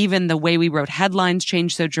even the way we wrote headlines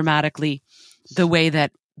changed so dramatically. The way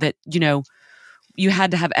that you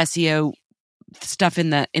had to have SEO stuff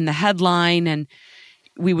in the headline, and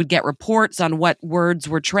we would get reports on what words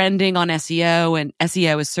were trending on SEO, and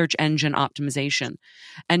SEO is search engine optimization.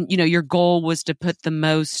 And your goal was to put the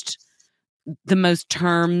most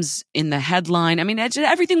terms in the headline. I mean,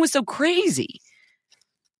 everything was so crazy.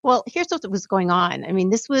 Well, here's what was going on. I mean,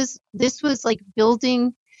 this was like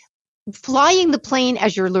flying the plane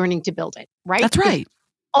as you're learning to build it, right? That's right.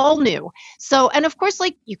 All new. So, and of course,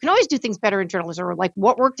 like you can always do things better in journalism, or like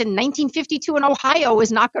what worked in 1952 in Ohio is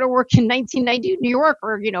not going to work in 1990 in New York,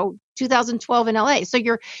 or 2012 in LA. So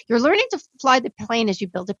you're learning to fly the plane as you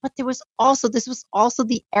build it. But this was also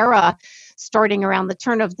the era starting around the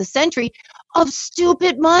turn of the century of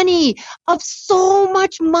stupid money, of so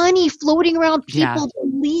much money floating around, people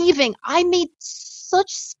believing. I made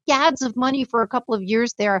such scads of money for a couple of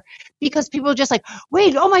years there because people were just like,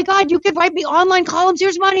 wait, oh my God, you could write me online columns.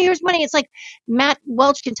 Here's money. It's like Matt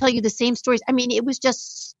Welch can tell you the same stories. I mean, it was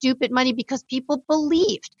just stupid money because people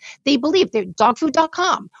believed. They believed.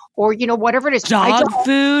 Dogfood.com or, whatever it is.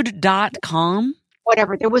 Dogfood.com?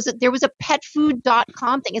 Whatever. There was a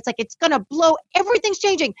petfood.com thing. It's like, it's going to blow. Everything's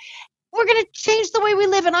changing. We're going to change the way we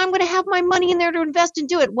live, and I'm going to have my money in there to invest and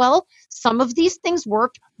do it. Well, some of these things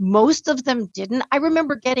worked. Most of them didn't. I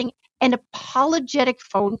remember getting an apologetic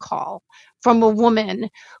phone call from a woman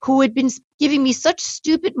who had been giving me such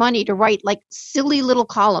stupid money to write like silly little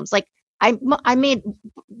columns. Like I made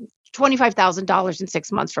 $25,000 in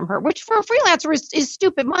 6 months from her, which for a freelancer is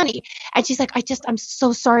stupid money. And she's like, I'm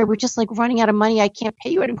so sorry. We're just like running out of money. I can't pay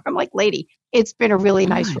you anymore. I'm like, lady, it's been a really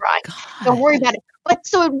nice ride. God. Don't worry about it. But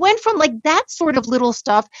so it went from like that sort of little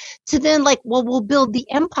stuff to then like, well, we'll build the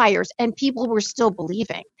empires, and people were still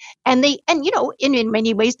believing. And in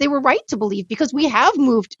many ways they were right to believe because we have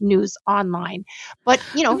moved news online. But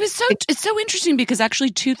it's so interesting because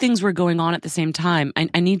actually two things were going on at the same time.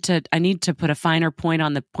 I need to put a finer point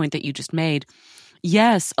on the point that you just made.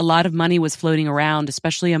 Yes, a lot of money was floating around,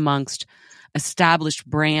 especially amongst established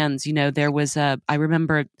brands. There was I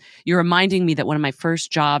remember you're reminding me that one of my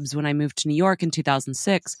first jobs when I moved to New York in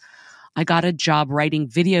 2006, I got a job writing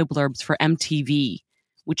video blurbs for MTV,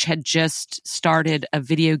 which had just started a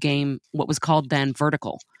video game, what was called then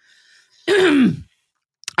Vertical.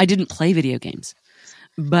 I didn't play video games,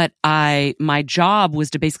 but my job was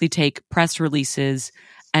to basically take press releases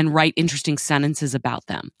and write interesting sentences about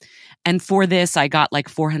them. And for this, I got like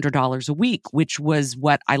 $400 a week, which was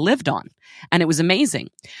what I lived on. And it was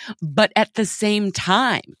amazing. But at the same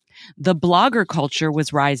time, the blogger culture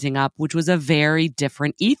was rising up, which was a very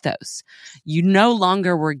different ethos. You no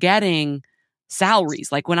longer were getting salaries.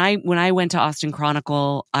 Like when I went to Austin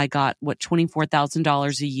Chronicle, I got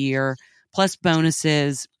 $24,000 a year plus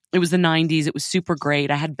bonuses. It was the 90s. It was super great.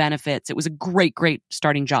 I had benefits. It was a great, great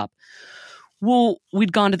starting job. Well,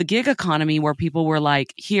 we'd gone to the gig economy where people were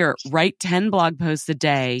like, here, write 10 blog posts a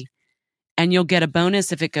day and you'll get a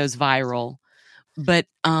bonus if it goes viral. But,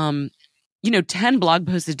 10 blog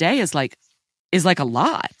posts a day is like a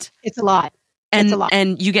lot. It's a lot.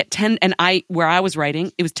 And you get 10, and where I was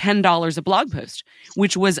writing, it was $10 a blog post,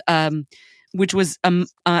 which was an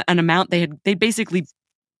amount they basically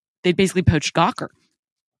poached Gawker.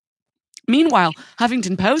 Meanwhile,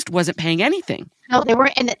 Huffington Post wasn't paying anything. No, they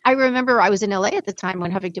weren't. And I remember I was in LA at the time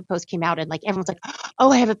when Huffington Post came out, and like everyone's like,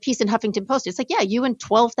 "Oh, I have a piece in Huffington Post." It's like, yeah, you and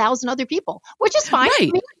 12,000 other people, which is fine. Right.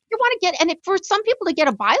 I mean, you want to get, and for some people to get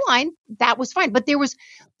a byline, that was fine. But there was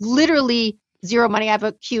literally zero money. I have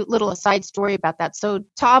a cute little aside story about that. So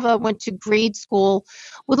Tava went to grade school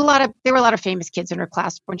with there were a lot of famous kids in her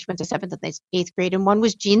class when she went to 7th and 8th grade. And one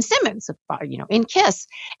was Gene Simmons, in KISS.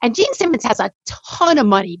 And Gene Simmons has a ton of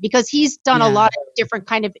money because he's done a lot of different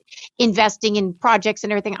kind of investing in projects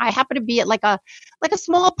and everything. I happen to be at like a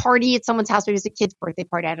small party at someone's house. It was a kid's birthday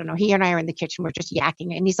party. I don't know. He and I are in the kitchen. We're just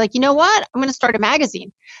yakking. And he's like, you know what? I'm going to start a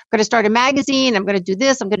magazine. I'm going to start a magazine. I'm going to do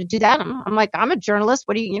this. I'm going to do that. I'm like, I'm a journalist.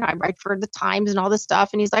 What do you, I write for the Times and all this stuff.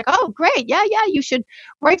 And he's like, oh, great. Yeah, you should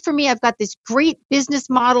write for me. I've got this great business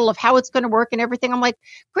model of how it's going to work and everything. I'm like,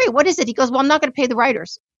 great. What is it? He goes, well, I'm not going to pay the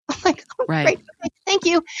writers. I'm like, oh, right. Great. Okay, thank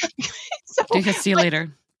you. So, see you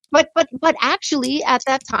later. But actually at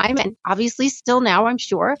that time, and obviously still now, I'm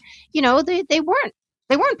sure, they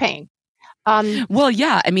weren't paying. Well,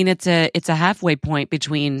 yeah. I mean, it's a halfway point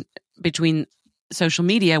between social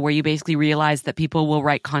media where you basically realize that people will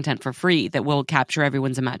write content for free that will capture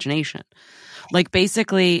everyone's imagination. Like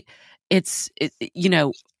basically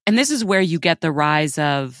and this is where you get the rise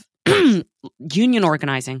of union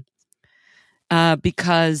organizing,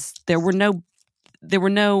 because there were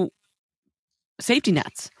no safety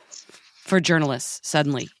nets for journalists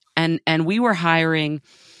suddenly. And we were hiring,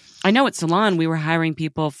 I know at Salon, we were hiring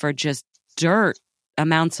people for just dirt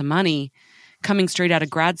amounts of money coming straight out of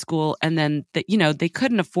grad school. And then, they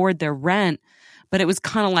couldn't afford their rent, but it was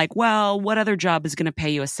kind of like, well, what other job is going to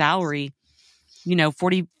pay you a salary?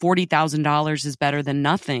 $40,000 is better than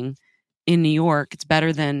nothing in New York. It's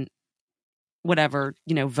better than whatever,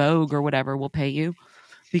 Vogue or whatever will pay you,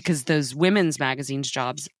 because those women's magazines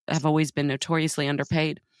jobs have always been notoriously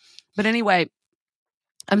underpaid. But anyway,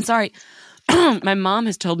 I'm sorry. My mom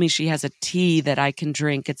has told me she has a tea that I can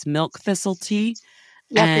drink. It's milk thistle tea.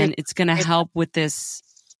 Yeah, and it's going to help with this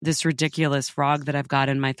ridiculous frog that I've got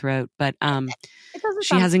in my throat. But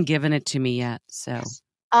she hasn't given it to me yet. So.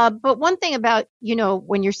 But one thing about,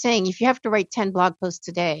 when you're saying if you have to write 10 blog posts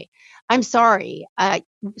a day, I'm sorry,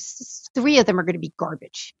 3 of them are going to be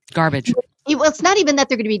garbage. Garbage. Well, it's not even that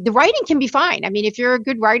they're going to be, the writing can be fine. I mean, if you're a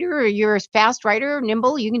good writer or you're a fast writer,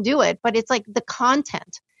 nimble, you can do it. But it's like the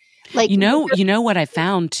content. Like, you know what I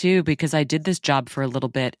found too, because I did this job for a little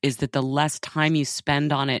bit, is that the less time you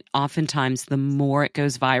spend on it, oftentimes the more it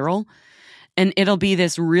goes viral. And it'll be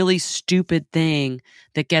this really stupid thing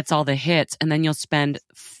that gets all the hits. And then you'll spend,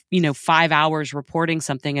 5 hours reporting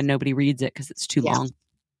something and nobody reads it because it's too long.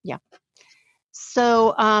 Yeah.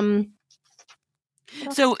 So,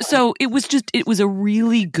 So it was a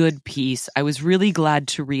really good piece. I was really glad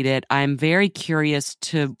to read it. I'm very curious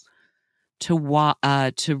to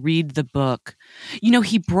read the book.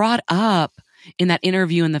 He brought up in that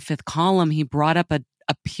interview in the 5th column, he brought up a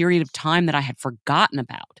period of time that I had forgotten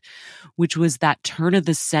about, which was that turn of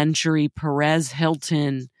the century Perez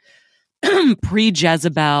Hilton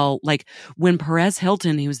pre-Jezebel, like when Perez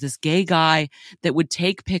Hilton, he was this gay guy that would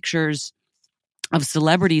take pictures of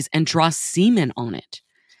celebrities and draw semen on it.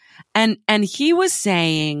 And he was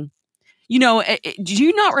saying, do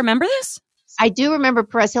you not remember this? I do remember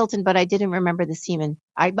Perez Hilton, but I didn't remember the semen.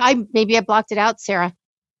 Maybe I blocked it out, Sarah.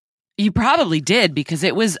 You probably did, because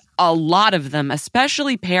it was a lot of them,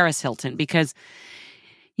 especially Paris Hilton, because,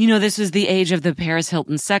 this was the age of the Paris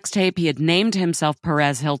Hilton sex tape. He had named himself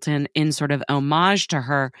Perez Hilton in sort of homage to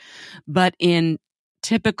her, but in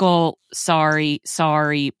typical sorry,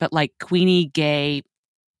 but like Queenie gay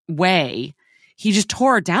way, he just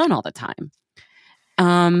tore her down all the time.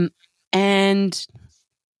 And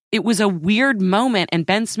it was a weird moment. And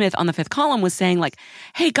Ben Smith on the 5th column was saying like,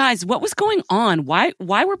 hey guys, what was going on? Why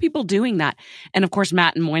were people doing that? And of course,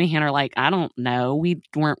 Matt and Moynihan are like, I don't know. We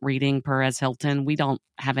weren't reading Perez Hilton. We don't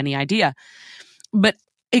have any idea. But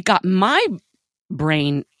it got my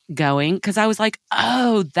brain going, because I was like,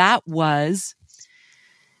 oh,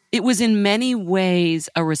 it was in many ways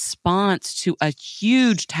a response to a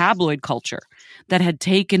huge tabloid culture that had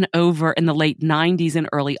taken over in the late 90s and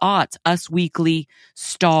early aughts. Us Weekly,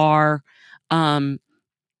 Star,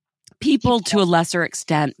 People to a lesser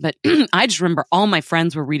extent, but I just remember all my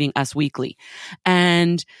friends were reading Us Weekly.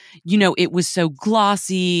 And, it was so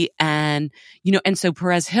glossy and so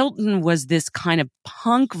Perez Hilton was this kind of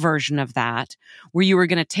punk version of that, where you were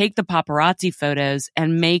going to take the paparazzi photos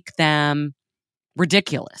and make them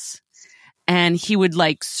ridiculous. And he would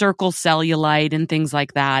like circle cellulite and things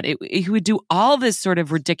like that. He would do all this sort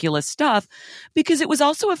of ridiculous stuff because it was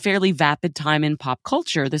also a fairly vapid time in pop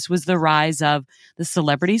culture. This was the rise of the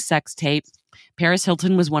celebrity sex tape. Paris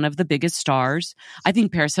Hilton was one of the biggest stars. I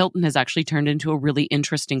think Paris Hilton has actually turned into a really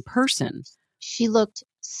interesting person. She looked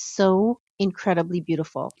so incredibly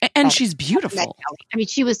beautiful. And she's beautiful. I mean,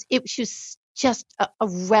 she was just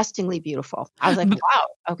arrestingly beautiful. I was like, wow,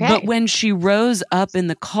 okay. But when she rose up in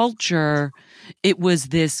the culture, it was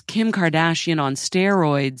this Kim Kardashian on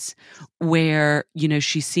steroids where,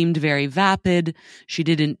 she seemed very vapid. She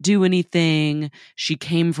didn't do anything. She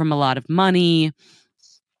came from a lot of money.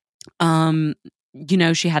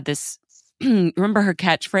 She had this, remember her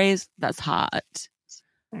catchphrase? That's hot.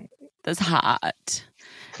 That's hot.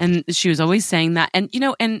 And she was always saying that. And,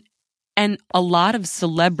 and a lot of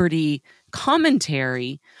celebrity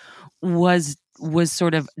commentary was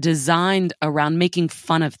sort of designed around making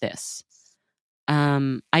fun of this.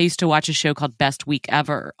 I used to watch a show called Best Week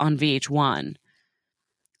Ever on VH1.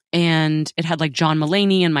 And it had like John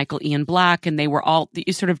Mulaney and Michael Ian Black, and they were all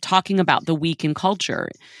sort of talking about the week in culture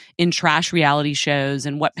in trash reality shows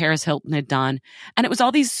and what Paris Hilton had done. And it was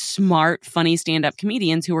all these smart, funny stand-up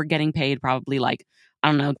comedians who were getting paid probably like, I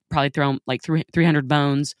don't know, probably thrown like 300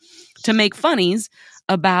 bones to make funnies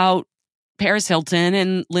about Paris Hilton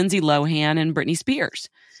and Lindsay Lohan and Britney Spears,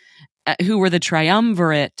 who were the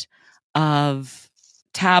triumvirate of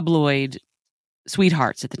tabloid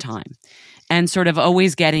sweethearts at the time. And sort of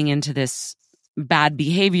always getting into this bad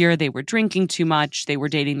behavior. They were drinking too much. They were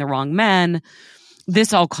dating the wrong men.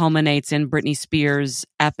 This all culminates in Britney Spears'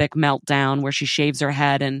 epic meltdown where she shaves her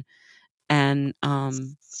head and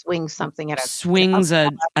swings something at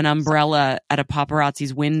an umbrella at a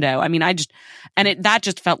paparazzi's window. I mean, that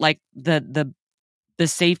just felt like the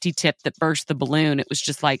safety tip that burst the balloon. It was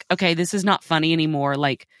just like, okay, this is not funny anymore.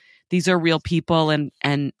 Like, these are real people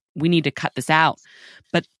and we need to cut this out.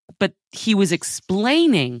 But he was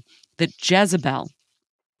explaining that Jezebel,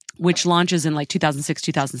 which launches in like 2006,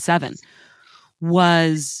 2007,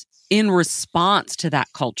 was in response to that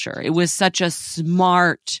culture. It was such a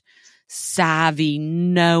smart, savvy,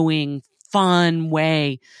 knowing, fun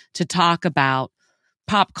way to talk about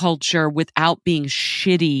pop culture without being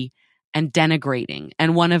shitty and denigrating.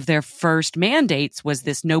 And one of their first mandates was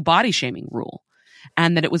this no body shaming rule.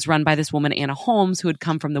 And that it was run by this woman, Anna Holmes, who had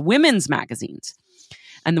come from the women's magazines.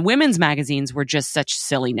 And the women's magazines were just such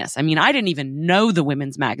silliness. I mean, I didn't even know the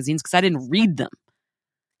women's magazines because I didn't read them.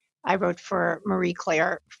 I wrote for Marie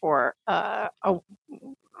Claire for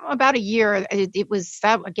about a year. It was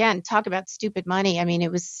that, again, talk about stupid money. I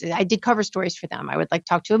mean, I did cover stories for them. I would like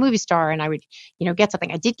talk to a movie star and I would, get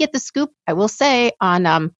something. I did get the scoop, I will say, on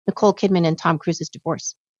Nicole Kidman and Tom Cruise's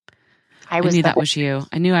divorce. I knew that was you.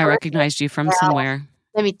 I knew I recognized you from somewhere.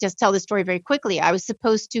 Let me just tell the story very quickly. I was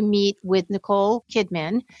supposed to meet with Nicole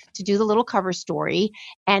Kidman to do the little cover story,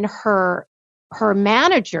 and her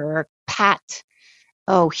manager, Pat,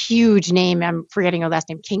 huge name, I'm forgetting her last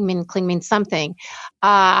name, Klingman something.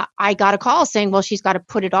 I got a call saying, well, she's got to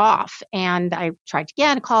put it off. And I tried to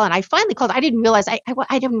get a call, and I finally called. I didn't realize I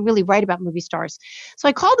didn't really write about movie stars. So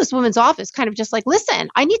I called this woman's office, kind of just like, listen,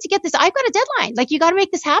 I need to get this. I've got a deadline. Like, you got to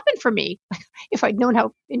make this happen for me. If I'd known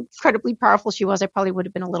how incredibly powerful she was, I probably would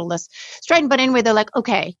have been a little less strident. But anyway, they're like,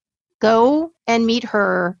 okay, go and meet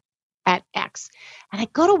her at X. And I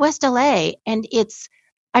go to West LA, and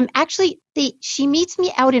she meets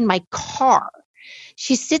me out in my car.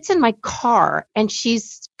 She sits in my car and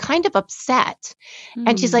she's kind of upset.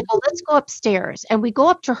 And she's like, let's go upstairs. And we go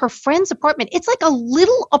up to her friend's apartment. It's like a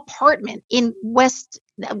little apartment in West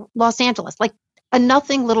Los Angeles, like a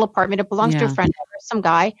nothing little apartment. It belongs to a friend, some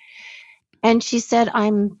guy. And she said,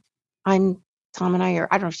 I'm Tom and I are,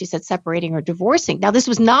 I don't know if she said separating or divorcing. Now, this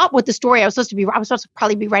was not what the story I was supposed to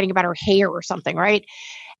probably be writing about her hair or something, right?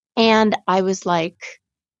 And I was like,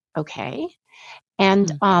 okay.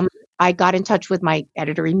 And I got in touch with my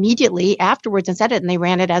editor immediately afterwards and said it, and they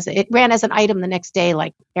ran as an item the next day,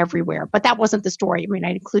 like everywhere. But that wasn't the story. I mean, I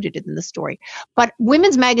included it in the story. But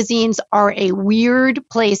women's magazines are a weird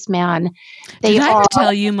place, man. Did I ever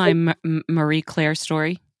tell you my Marie Claire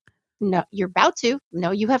story? No, you're about to. No,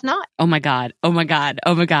 you have not. Oh my God.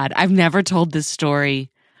 I've never told this story.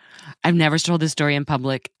 In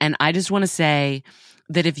public. And I just want to say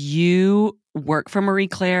that if you work for Marie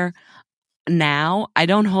Claire now, I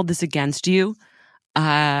don't hold this against you.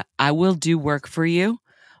 I will do work for you.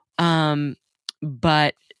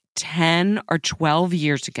 But 10 or 12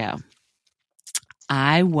 years ago,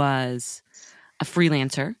 I was a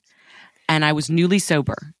freelancer and I was newly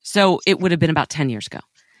sober. So it would have been about 10 years ago.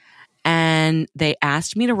 And they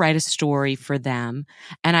asked me to write a story for them.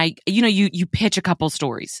 And you pitch a couple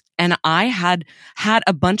stories. And I had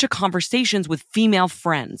a bunch of conversations with female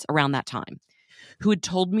friends around that time who had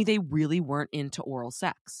told me they really weren't into oral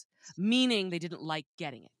sex, meaning they didn't like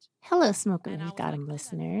getting it. Hello, Smoking with Gotham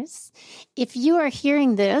listeners. If you are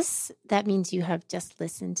hearing this, that means you have just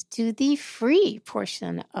listened to the free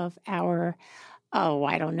portion of our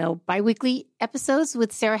I don't know, biweekly episodes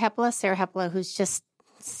with Sarah Hepla, who's just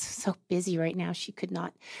so busy right now. She could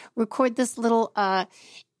not record this little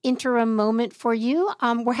interim moment for you.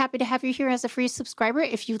 We're happy to have you here as a free subscriber.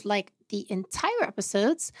 If you'd like the entire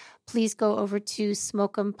episodes, please go over to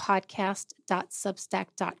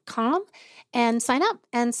smokeempodcast.substack.com and sign up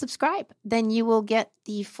and subscribe. Then you will get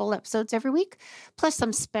the full episodes every week, plus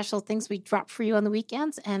some special things we drop for you on the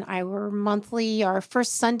weekends and our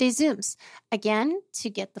first Sunday Zooms. Again, to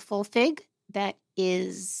get the full fig, that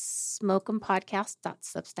is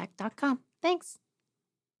smokeempodcast.substack.com. Thanks.